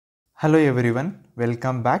Hello everyone,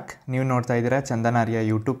 welcome back. ನೀವು ನೋಡ್ತಾ ಇದ್ದೀರಾ ಚಂದನಾರ್ಯ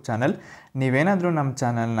ಯೂಟ್ಯೂಬ್ ಚಾನಲ್. ನೀವೇನಾದರೂ ನಮ್ಮ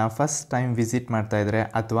ಚಾನಲ್ನ ಫಸ್ಟ್ ಟೈಮ್ ವಿಸಿಟ್ ಮಾಡ್ತಾಯಿದ್ರೆ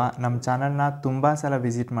ಅಥವಾ ನಮ್ಮ ಚಾನಲ್ನ ತುಂಬ ಸಲ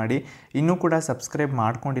ವಿಸಿಟ್ ಮಾಡಿ ಇನ್ನೂ ಕೂಡ ಸಬ್ಸ್ಕ್ರೈಬ್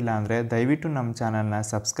ಮಾಡ್ಕೊಂಡಿಲ್ಲ ಅಂದರೆ ದಯವಿಟ್ಟು ನಮ್ಮ ಚಾನಲ್ನ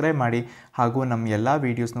ಸಬ್ಸ್ಕ್ರೈಬ್ ಮಾಡಿ ಹಾಗೂ ನಮ್ಮ ಎಲ್ಲ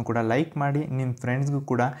ವೀಡಿಯೋಸ್ನೂ ಕೂಡ ಲೈಕ್ ಮಾಡಿ, ನಿಮ್ಮ ಫ್ರೆಂಡ್ಸ್ಗೂ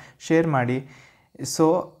ಕೂಡ ಶೇರ್ ಮಾಡಿ. ಸೊ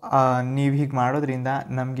ನೀವು ಹೀಗೆ ಮಾಡೋದ್ರಿಂದ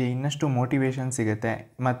ನಮಗೆ ಇನ್ನಷ್ಟು ಮೋಟಿವೇಶನ್ ಸಿಗುತ್ತೆ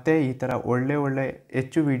ಮತ್ತು ಈ ಥರ ಒಳ್ಳೆ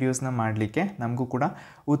ಹೆಚ್ಚು ವೀಡಿಯೋಸ್ನ ಮಾಡಲಿಕ್ಕೆ ನಮಗೂ ಕೂಡ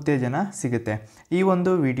ಉತ್ತೇಜನ ಸಿಗುತ್ತೆ. ಈ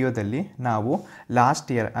ಒಂದು ವಿಡಿಯೋದಲ್ಲಿ ನಾವು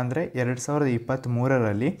ಲಾಸ್ಟ್ ಇಯರ್ ಅಂದರೆ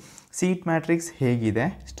 2023ರಲ್ಲಿ ಸೀಟ್ ಮ್ಯಾಟ್ರಿಕ್ಸ್ ಹೇಗಿದೆ,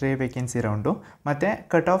 ಸ್ಟ್ರೇ ವೇಕೆನ್ಸಿ ರೌಂಡು ಮತ್ತು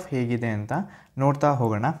ಕಟ್ ಆಫ್ ಹೇಗಿದೆ ಅಂತ ನೋಡ್ತಾ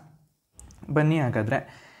ಹೋಗೋಣ. ಬನ್ನಿ ಹಾಗಾದರೆ.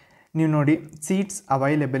 ನೀವು ನೋಡಿ, seats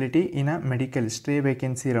availability in a medical stray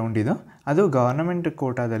vacancy round ಇದು. ಅದು ಗವರ್ನಮೆಂಟ್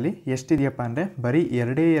ಕೋಟಾದಲ್ಲಿ ಎಷ್ಟಿದೆಯಪ್ಪ ಅಂದರೆ ಬರೀ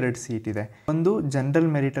ಎರಡು ಸೀಟ್ ಇದೆ. ಒಂದು ಜನರಲ್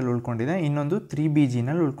ಮೆರಿಟಲ್ಲಿ ಉಳ್ಕೊಂಡಿದೆ, ಇನ್ನೊಂದು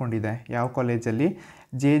 3BGನಲ್ಲಿ ಉಳ್ಕೊಂಡಿದೆ. ಯಾವ ಕಾಲೇಜಲ್ಲಿ?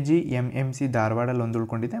 JGMMC ಧಾರವಾಡಲ್ಲಿ ಒಂದು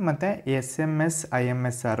ಉಳ್ಕೊಂಡಿದೆ ಮತ್ತು SMS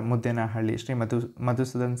IMSR Muddenahalli Shri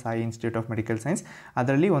Madhusudan Sai institute of medical science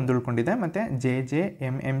ಅದರಲ್ಲಿ ಒಂದು ಉಳ್ಕೊಂಡಿದೆ ಮತ್ತು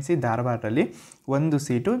JJMMC ಧಾರವಾಡಲ್ಲಿ ಒಂದು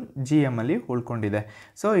ಸೀಟು GMಲ್ಲಿ ಉಳ್ಕೊಂಡಿದೆ.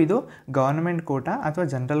 ಸೊ ಇದು ಗವರ್ನಮೆಂಟ್ ಕೋಟಾ ಅಥವಾ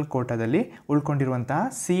ಜನರಲ್ ಕೋಟಾದಲ್ಲಿ ಉಳ್ಕೊಂಡಿರುವಂತಹ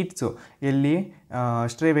ಸೀಟ್ಸು ಎಲ್ಲಿ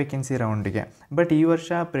ಸ್ಟ್ರೇ ವೇಕೆನ್ಸಿ ರೌಂಡಿಗೆ. ಬಟ್ ಈ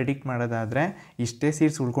ವರ್ಷ ಪ್ರೆಡಿಕ್ಟ್ ಮಾಡೋದಾದರೆ ಇಷ್ಟೇ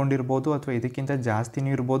ಸೀಟ್ಸ್ ಉಳ್ಕೊಂಡಿರ್ಬೋದು ಅಥವಾ ಇದಕ್ಕಿಂತ ಜಾಸ್ತಿನೂ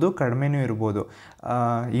ಇರ್ಬೋದು, ಕಡಿಮೆನೂ ಇರ್ಬೋದು.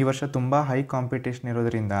 ಈ ವರ್ಷ ತುಂಬ ಹೈ ಕಾಂಪಿಟೇಷನ್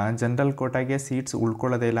ಇರೋದ್ರಿಂದ ಜನರಲ್ ಕೋಟಾಗೆ ಸೀಟ್ಸ್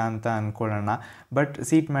ಉಳ್ಕೊಳ್ಳೋದೇ ಇಲ್ಲ ಅಂತ ಅಂದ್ಕೊಳ್ಳೋಣ. ಬಟ್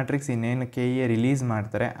ಸೀಟ್ ಮ್ಯಾಟ್ರಿಕ್ಸ್ ಇನ್ನೇನು KE ರಿಲೀಸ್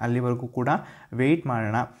ಮಾಡ್ತಾರೆ ಅಲ್ಲಿವರೆಗೂ ಕೂಡ ವೆಯ್ಟ್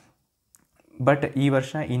ಮಾಡೋಣ. ಬಟ್ ಈ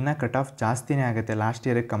ವರ್ಷ ಇನ್ನೂ ಕಟ್ ಆಫ್ ಜಾಸ್ತಿನೇ ಆಗುತ್ತೆ ಲಾಸ್ಟ್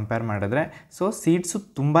ಇಯರಿಗೆ ಕಂಪೇರ್ ಮಾಡಿದ್ರೆ. ಸೊ ಸೀಟ್ಸು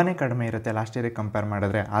ತುಂಬಾ ಕಡಿಮೆ ಇರುತ್ತೆ ಲಾಸ್ಟ್ ಇಯರಿಗೆ ಕಂಪೇರ್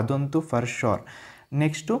ಮಾಡಿದ್ರೆ, ಅದಂತೂ fur sure.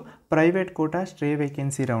 Next private Kota stray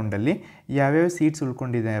vacancy ರೌಂಡಲ್ಲಿ ಯಾವ್ಯಾವ ಸೀಟ್ಸ್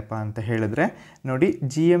ಉಳ್ಕೊಂಡಿದೆಯಪ್ಪ ಅಂತ ಹೇಳಿದ್ರೆ ನೋಡಿ,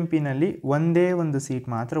 GMPನಲ್ಲಿ ಒಂದೇ ಒಂದು ಸೀಟ್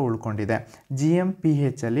ಮಾತ್ರ ಉಳ್ಕೊಂಡಿದೆ.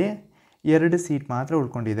 GMPHಲ್ಲಿ 2 ಸೀಟ್ ಮಾತ್ರ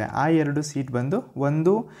ಉಳ್ಕೊಂಡಿದೆ. ಆ 2 ಸೀಟ್ ಬಂದು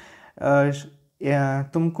ಒಂದು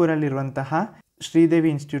ತುಮಕೂರಲ್ಲಿರುವಂತಹ Sridevi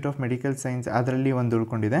institute of medical science ಅದರಲ್ಲಿ ಒಂದು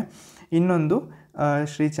ಉಳ್ಕೊಂಡಿದೆ, ಇನ್ನೊಂದು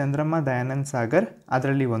ಶ್ರೀ ಚಂದ್ರಮ್ಮ ದಯಾನಂದ್ ಸಾಗರ್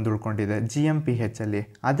ಅದರಲ್ಲಿ ಒಂದು ಉಳ್ಕೊಂಡಿದೆ GMPHಲ್ಲಿ.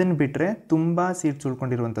 ಅದನ್ನು ಬಿಟ್ಟರೆ ತುಂಬ ಸೀಟ್ಸ್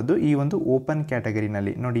ಉಳ್ಕೊಂಡಿರುವಂಥದ್ದು ಈ ಒಂದು ಓಪನ್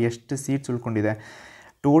ಕ್ಯಾಟಗರಿನಲ್ಲಿ. ನೋಡಿ ಎಷ್ಟು seats ಉಳ್ಕೊಂಡಿದೆ.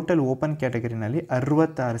 Total open ಕ್ಯಾಟಗರಿನಲ್ಲಿ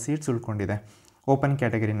 66 seats ಉಳ್ಕೊಂಡಿದೆ. Open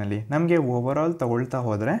ಕ್ಯಾಟಗರಿನಲ್ಲಿ ನಮಗೆ ಓವರಾಲ್ ತಗೊಳ್ತಾ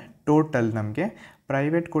ಹೋದರೆ ಟೋಟಲ್ ನಮಗೆ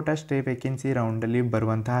ಪ್ರೈವೇಟ್ ಕೋಟಾ ಸ್ಟ್ರೇ ವೇಕೆನ್ಸಿ ರೌಂಡಲ್ಲಿ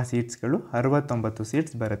ಬರುವಂತಹ ಸೀಟ್ಸ್ಗಳು 69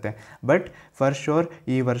 ಸೀಟ್ಸ್ ಬರುತ್ತೆ. ಬಟ್ ಫರ್ ಶೋರ್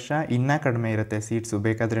ಈ ವರ್ಷ ಇನ್ನೂ ಕಡಿಮೆ ಇರುತ್ತೆ ಸೀಟ್ಸು.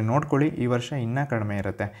 ಬೇಕಾದರೆ ನೋಡ್ಕೊಳ್ಳಿ, ಈ ವರ್ಷ ಇನ್ನೂ ಕಡಿಮೆ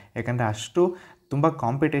ಇರುತ್ತೆ. ಯಾಕಂದರೆ ಅಷ್ಟು ತುಂಬ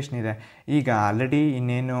ಕಾಂಪಿಟೇಷನ್ ಇದೆ. ಈಗ ಆಲ್ರೆಡಿ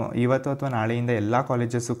ಇನ್ನೇನು ಇವತ್ತು ಅಥವಾ ನಾಳೆಯಿಂದ ಎಲ್ಲ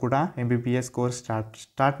ಕಾಲೇಜಸ್ಸು ಕೂಡ MBBS ಕೋರ್ಸ್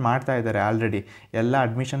ಸ್ಟಾರ್ಟ್ ಮಾಡ್ತಾ ಇದ್ದಾರೆ. ಆಲ್ರೆಡಿ ಎಲ್ಲ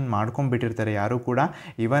ಅಡ್ಮಿಷನ್ ಮಾಡ್ಕೊಂಡ್ಬಿಟ್ಟಿರ್ತಾರೆ. ಯಾರೂ ಕೂಡ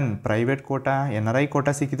even private Kota NRI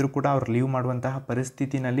Kota ಸಿಕ್ಕಿದ್ರೂ ಕೂಡ ಅವ್ರು ಲೀವ್ ಮಾಡುವಂತಹ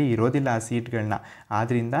ಪರಿಸ್ಥಿತಿನಲ್ಲಿ ಇರೋದಿಲ್ಲ ಆ ಸೀಟ್ಗಳನ್ನ.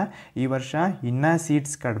 ಆದ್ದರಿಂದ ಈ ವರ್ಷ ಇನ್ನೂ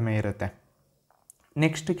ಸೀಟ್ಸ್ ಕಡಿಮೆ ಇರುತ್ತೆ.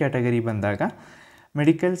 ನೆಕ್ಸ್ಟ್ ಕ್ಯಾಟಗರಿ ಬಂದಾಗ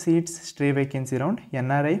medical seats stray vacancy round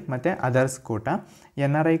NRI ಮತ್ತು ಅದರ್ಸ್ ಕೋಟಾ.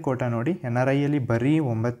 NRI ಕೋಟಾ ನೋಡಿ, NRIಯಲ್ಲಿ ಬರೀ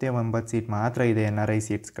 9 ಸೀಟ್ ಮಾತ್ರ ಇದೆ NRI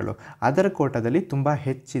ಸೀಟ್ಸ್ಗಳು. ಅದರ್ ಕೋಟಾದಲ್ಲಿ ತುಂಬ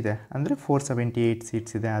ಹೆಚ್ಚಿದೆ, ಅಂದರೆ 478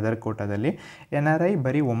 ಸೀಟ್ಸ್ ಇದೆ ಅದರ್ ಕೋಟಾದಲ್ಲಿ. NRI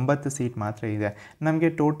ಬರೀ 9 ಸೀಟ್ ಮಾತ್ರ ಇದೆ.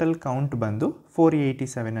 ನಮಗೆ ಟೋಟಲ್ ಕೌಂಟ್ ಬಂದು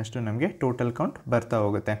 487 ಅಷ್ಟು ನಮಗೆ ಟೋಟಲ್ ಕೌಂಟ್ ಬರ್ತಾ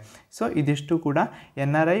ಹೋಗುತ್ತೆ. ಸೊ ಇದಿಷ್ಟು ಕೂಡ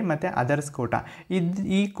NRI ಮತ್ತು ಅದರ್ಸ್ ಕೋಟಾ.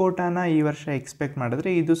 ಈ ಕೋಟಾನ ಈ ವರ್ಷ ಎಕ್ಸ್ಪೆಕ್ಟ್ ಮಾಡಿದ್ರೆ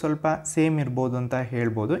ಇದು ಸ್ವಲ್ಪ ಸೇಮ್ ಇರ್ಬೋದು ಅಂತ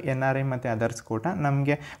ಹೇಳ್ಬೋದು. NRI ಮತ್ತು ಅದರ್ಸ್ ಕೋಟಾ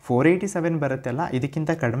ನಮಗೆ 487 ಬರುತ್ತಲ್ಲ,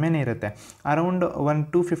 ಇದಕ್ಕಿಂತ ಕಡಿಮೆನೇ ಇರುತ್ತೆ. ಅರೌಂಡ್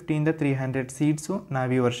 250 300 ಸೀಟ್ಸು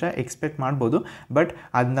ನಾವು ಈ ವರ್ಷ ಎಕ್ಸ್ಪೆಕ್ಟ್ ಮಾಡ್ಬೋದು. ಬಟ್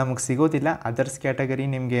ಅದು ನಮಗೆ ಸಿಗೋದಿಲ್ಲ. ಅದರ್ಸ್ ಕ್ಯಾಟಗರಿ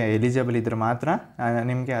ನಿಮಗೆ ಎಲಿಜಿಬಲ್ ಇದ್ರೆ ಮಾತ್ರ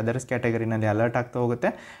ನಿಮಗೆ ಅದರ್ಸ್ ಕ್ಯಾಟಗರಿನಲ್ಲಿ ಅಲರ್ಟ್ ಆಗ್ತಾ ಹೋಗುತ್ತೆ.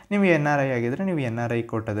 ನೀವು NRI ಆಗಿದ್ದರೆ ನೀವು NRI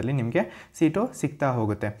ಕೋಟಾದಲ್ಲಿ ನಿಮಗೆ ಸೀಟು ಸಿಗ್ತಾ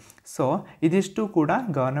ಹೋಗುತ್ತೆ. ಸೊ ಇದಿಷ್ಟು ಕೂಡ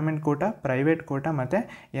ಗವರ್ನಮೆಂಟ್ ಕೋಟಾ, ಪ್ರೈವೇಟ್ ಕೋಟಾ ಮತ್ತು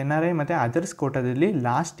NRI ಮತ್ತು ಅದರ್ಸ್ ಕೋಟಾದಲ್ಲಿ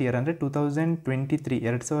ಲಾಸ್ಟ್ ಇಯರ್ ಅಂದರೆ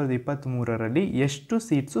 2023ರಲ್ಲಿ ಎಷ್ಟು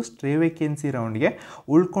ಸೀಟ್ಸು ಸ್ಟ್ರೇ ವೇಕೆನ್ಸಿ ರೌಂಡ್ಗೆ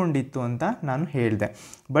ಉಳ್ಕೊಂಡಿತ್ತು ಅಂತ ನಾನು ಹೇಳಿದೆ.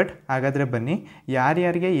 ಬಟ್ ಹಾಗಾದರೆ ಬನ್ನಿ,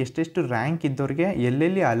 ಯಾರ್ಯಾರಿಗೆ ಎಷ್ಟೆಷ್ಟು ರ್ಯಾಂಕ್ ಇದ್ದವ್ರಿಗೆ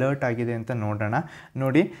ಎಲ್ಲೆಲ್ಲಿ ಅಲರ್ಟ್ ಆಗಿದೆ ಅಂತ ನೋಡೋಣ.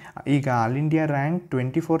 ನೋಡಿ, ಈಗ ಆಲ್ ಇಂಡಿಯಾ ರ್ಯಾಂಕ್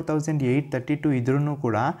 24,832 ಇದ್ರೂ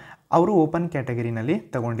ಕೂಡ ಅವರು ಓಪನ್ ಕ್ಯಾಟಗರಿನಲ್ಲಿ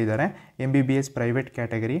ತಗೊಂಡಿದ್ದಾರೆ. MBBS private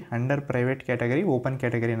category, under private category, open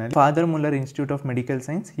ಕ್ಯಾಟಗರಿನಲ್ಲಿ father Muller institute of medical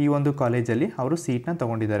science ಈ ಒಂದು ಕಾಲೇಜಲ್ಲಿ ಅವರು ಸೀಟ್ನ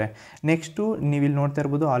ತಗೊಂಡಿದ್ದಾರೆ. ನೆಕ್ಸ್ಟು ನೀವಿಲ್ಲಿ ನೋಡ್ತಾ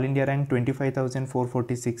ಇರ್ಬೋದು, ಆಲ್ ಇಂಡಿಯಾ ರ್ಯಾಂಕ್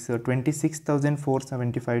 25,446,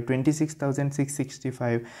 26,475,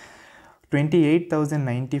 26,665,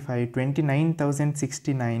 28,095,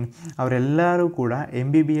 29,069 ಅವರೆಲ್ಲರೂ ಕೂಡ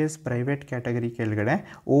MBBS ಪ್ರೈವೇಟ್ ಕ್ಯಾಟಗರಿ ಕೆಳಗಡೆ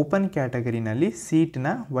open ಕ್ಯಾಟಗರಿನಲ್ಲಿ ಸೀಟ್ನ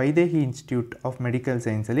Vaidehi institute of medical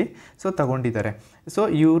ಸೈನ್ಸಲ್ಲಿ ತಗೊಂಡಿದ್ದಾರೆ. ಸೊ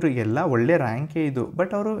ಇವರಿಗೆಲ್ಲ ಒಳ್ಳೆ ರ್ಯಾಂಕೇ ಇದು.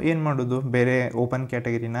 ಬಟ್ ಅವರು ಏನು ಮಾಡೋದು, ಬೇರೆ ಓಪನ್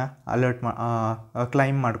ಕ್ಯಾಟಗರಿನ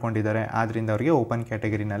ಕ್ಲೈಮ್ ಮಾಡ್ಕೊಂಡಿದ್ದಾರೆ. ಆದ್ದರಿಂದ ಅವರಿಗೆ ಓಪನ್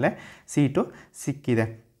ಕ್ಯಾಟಗರಿನಲ್ಲೇ ಸೀಟು ಸಿಕ್ಕಿದೆ.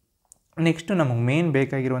 ನೆಕ್ಸ್ಟು ನಮಗೆ ಮೇನ್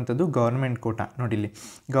ಬೇಕಾಗಿರುವಂಥದ್ದು ಗೌರ್ಮೆಂಟ್ ಕೋಟಾ. ನೋಡಿ ಇಲ್ಲಿ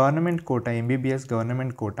government Kota MBBS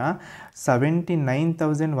government Kota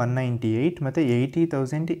 79,198 ಮತ್ತು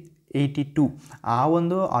 80,082 ಆ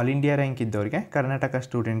ಒಂದು ಆಲ್ ಇಂಡಿಯಾ ರ್ಯಾಂಕ್ ಇದ್ದವ್ರಿಗೆ ಕರ್ನಾಟಕ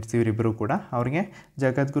ಸ್ಟೂಡೆಂಟ್ಸ್ ಇವರಿಬ್ಬರು ಕೂಡ ಅವ್ರಿಗೆ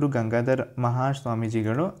ಜಗದ್ಗುರು ಗಂಗಾಧರ್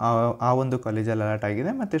ಮಹಾಸ್ವಾಮೀಜಿಗಳು ಆ ಒಂದು ಕಾಲೇಜಲ್ಲಿ ಅಲಾಟ್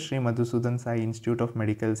ಆಗಿದೆ. ಮತ್ತು Shri Madhusudan Sai institute of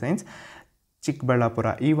medical science Chikkaballapur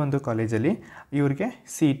ಈ ಒಂದು ಕಾಲೇಜಲ್ಲಿ ಇವ್ರಿಗೆ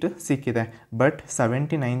ಸೀಟ್ ಸಿಕ್ಕಿದೆ. ಬಟ್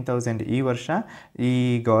 79,000 ಈ ವರ್ಷ ಈ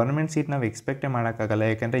ಗೌರ್ಮೆಂಟ್ ಸೀಟ್ ನಾವು ಎಕ್ಸ್ಪೆಕ್ಟೇ ಮಾಡೋಕ್ಕಾಗಲ್ಲ,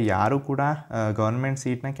 ಯಾಕೆಂದರೆ ಯಾರೂ ಕೂಡ ಗೌರ್ಮೆಂಟ್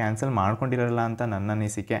ಸೀಟ್ನ ಕ್ಯಾನ್ಸಲ್ ಮಾಡ್ಕೊಂಡಿರಲ್ಲ ಅಂತ ನನ್ನ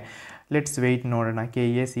ಅನಿಸಿಕೆ. ಲೆಟ್ಸ್ ವೆಯ್ಟ್, ನೋಡೋಣ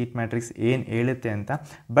KA ಸೀಟ್ ಮ್ಯಾಟ್ರಿಕ್ಸ್ ಏನು ಹೇಳುತ್ತೆ ಅಂತ.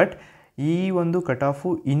 ಬಟ್ ಈ ಒಂದು ಕಟ್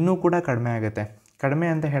ಆಫು ಇನ್ನೂ ಕೂಡ ಕಡಿಮೆ ಆಗುತ್ತೆ. ಕಡಿಮೆ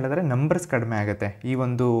ಅಂತ ಹೇಳಿದ್ರೆ ನಂಬರ್ಸ್ ಕಡಿಮೆ ಆಗುತ್ತೆ ಈ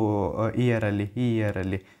ಒಂದು ಇಯರಲ್ಲಿ.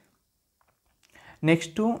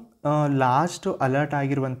 ನೆಕ್ಸ್ಟು ಲಾಸ್ಟ್ ಅಲರ್ಟ್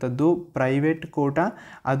ಆಗಿರುವಂಥದ್ದು ಪ್ರೈವೇಟ್ ಕೋಟಾ,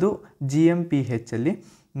 ಅದು GMPH ಅಲ್ಲಿ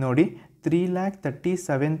ನೋಡಿ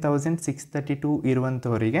 3,37,632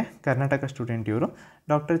 ಇರುವಂಥವರಿಗೆ ಕರ್ನಾಟಕ ಸ್ಟೂಡೆಂಟ್ ಇವರು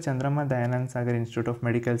doctor Chandramma Dayananda Sagar institute of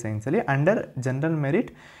medical ಸೈನ್ಸಲ್ಲಿ under general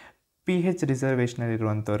merit PH ರಿಸರ್ವೇಷನಲ್ಲಿ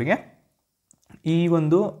ಇರುವಂಥವ್ರಿಗೆ ಈ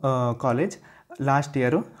ಒಂದು ಕಾಲೇಜ್ ಲಾಸ್ಟ್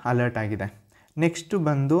ಇಯರು ಅಲರ್ಟ್ ಆಗಿದೆ. ನೆಕ್ಸ್ಟು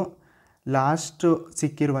ಬಂದು ಲಾಸ್ಟ್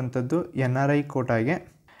ಸಿಕ್ಕಿರುವಂಥದ್ದು NRI ಕೋಟಾಗೆ.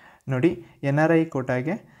 ನೋಡಿ NRI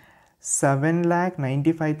ಕೋಟಾಗೆ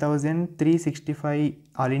 7,95,365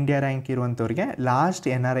 all India rank ಇರುವಂಥವ್ರಿಗೆ last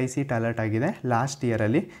NRI seat alert ಆಗಿದೆ ಲಾಸ್ಟ್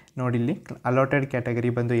ಇಯರಲ್ಲಿ. ನೋಡಿ ಇಲ್ಲಿ ಅಲಾಟೆಡ್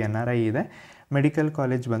ಕ್ಯಾಟಗರಿ ಬಂದು NRI ಇದೆ. ಮೆಡಿಕಲ್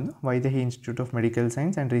ಕಾಲೇಜ್ ಬಂದು Vaidehi institute of medical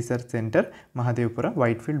science and research centre Mahadevapura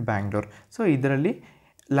Whitefield Bangalore. So ಇದರಲ್ಲಿ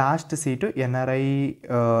ಲಾಸ್ಟ್ ಸೀಟು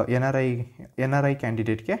NRI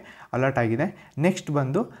ಕ್ಯಾಂಡಿಡೇಟ್ಗೆ ಅಲಾಟ್ ಆಗಿದೆ. ನೆಕ್ಸ್ಟ್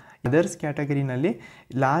ಬಂದು others ಕ್ಯಾಟಗರಿನಲ್ಲಿ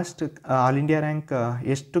last all India rank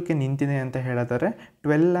ಎಷ್ಟಕ್ಕೆ ನಿಂತಿದೆ ಅಂತ ಹೇಳಿದರೆ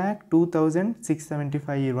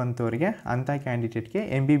 12,02,675 ಇರುವಂಥವ್ರಿಗೆ ಅಂಥ ಕ್ಯಾಂಡಿಡೇಟ್ಗೆ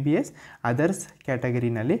MBBS ಅದರ್ಸ್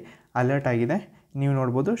ಕ್ಯಾಟಗರಿನಲ್ಲಿ ಅಲರ್ಟ್ ಆಗಿದೆ. ನೀವು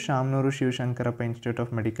ನೋಡ್ಬೋದು Shamanur Shivashankarappa institute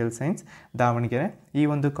of medical science Davanagere ಈ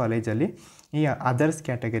ಒಂದು ಕಾಲೇಜಲ್ಲಿ ಈ ಅದರ್ಸ್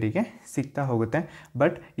ಕ್ಯಾಟಗರಿಗೆ ಸಿಗ್ತಾ ಹೋಗುತ್ತೆ.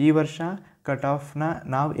 ಬಟ್ ಈ ವರ್ಷ ಕಟ್ ಆಫ್ನ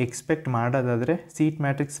ನಾವು ಎಕ್ಸ್ಪೆಕ್ಟ್ ಮಾಡೋದಾದರೆ ಸೀಟ್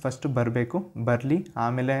ಮ್ಯಾಟ್ರಿಕ್ಸ್ ಫಸ್ಟು ಬರಲಿ,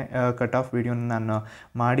 ಆಮೇಲೆ ಕಟ್ ಆಫ್ ವೀಡಿಯೋನ ನಾನು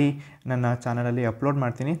ಮಾಡಿ ನನ್ನ ಚಾನಲಲ್ಲಿ ಅಪ್ಲೋಡ್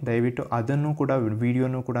ಮಾಡ್ತೀನಿ. ದಯವಿಟ್ಟು ಅದನ್ನು ಕೂಡ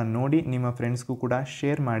ವೀಡಿಯೋನೂ ಕೂಡ ನೋಡಿ ನಿಮ್ಮ ಫ್ರೆಂಡ್ಸ್ಗೂ ಕೂಡ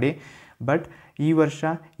ಶೇರ್ ಮಾಡಿ. ಬಟ್ ಈ ವರ್ಷ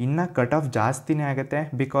ಇನ್ನೂ ಕಟ್ ಆಫ್ ಜಾಸ್ತಿನೇ ಆಗುತ್ತೆ.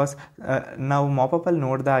 ಬಿಕಾಸ್ ನಾವು ಮಾಪಪ್ಪಲ್ಲಿ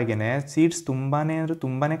ನೋಡಿದಾಗೇ ಸೀಟ್ಸ್ ತುಂಬಾ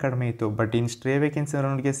ಕಡಿಮೆ ಇತ್ತು. ಬಟ್ ಇನ್ನು ಸ್ಟ್ರೇ ವೇಕೆನ್ಸಿ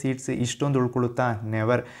ರೌಂಡ್ಗೆ ಸೀಟ್ಸ್ ಇಷ್ಟೊಂದು ಉಳ್ಕೊಳ್ಳುತ್ತಾ?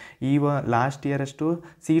 ನೆವರ್. ಲಾಸ್ಟ್ ಇಯರಷ್ಟು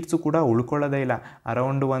ಸೀಟ್ಸು ಕೂಡ ಉಳ್ಕೊಳ್ಳೋದೇ ಇಲ್ಲ.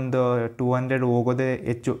 ಅರೌಂಡ್ ಒಂದು 200 ಹೋಗೋದೇ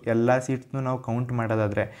ಹೆಚ್ಚು ಎಲ್ಲ ಸೀಟ್ಸ್ನು ನಾವು ಕೌಂಟ್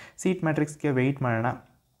ಮಾಡೋದಾದರೆ. ಸೀಟ್ ಮ್ಯಾಟ್ರಿಕ್ಸ್ಗೆ ವೆಯ್ಟ್ ಮಾಡೋಣ.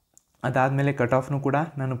 ಅದಾದಮೇಲೆ ಕಟ್ ಆಫ್ನು ಕೂಡ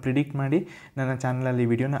ನಾನು ಪ್ರಿಡಿಕ್ಟ್ ಮಾಡಿ ನನ್ನ ಚಾನಲಲ್ಲಿ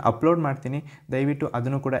ವಿಡಿಯೋನ ಅಪ್ಲೋಡ್ ಮಾಡ್ತೀನಿ. ದಯವಿಟ್ಟು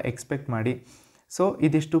ಅದನ್ನು ಕೂಡ ಎಕ್ಸ್ಪೆಕ್ಟ್ ಮಾಡಿ. ಸೊ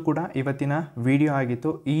ಇದಿಷ್ಟು ಕೂಡ ಇವತ್ತಿನ ವಿಡಿಯೋ ಆಗಿತ್ತು.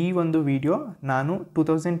 ಈ ಒಂದು ವಿಡಿಯೋ ನಾನು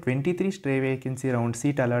 2023 stray vacancy round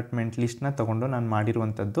seat allotment ಲಿಸ್ಟ್ನ ತೊಗೊಂಡು ನಾನು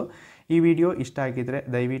ಮಾಡಿರುವಂಥದ್ದು. ಈ ವಿಡಿಯೋ ಇಷ್ಟ ಆಗಿದ್ದರೆ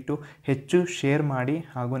ದಯವಿಟ್ಟು ಹೆಚ್ಚು ಶೇರ್ ಮಾಡಿ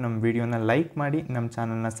ಹಾಗೂ ನಮ್ಮ ವಿಡಿಯೋನ ಲೈಕ್ ಮಾಡಿ, ನಮ್ಮ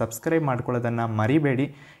ಚಾನಲ್ನ ಸಬ್ಸ್ಕ್ರೈಬ್ ಮಾಡ್ಕೊಳ್ಳೋದನ್ನು ಮರಿಬೇಡಿ.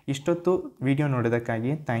 ಇಷ್ಟೊತ್ತು video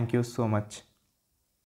ನೋಡೋದಕ್ಕಾಗಿ thank you so much.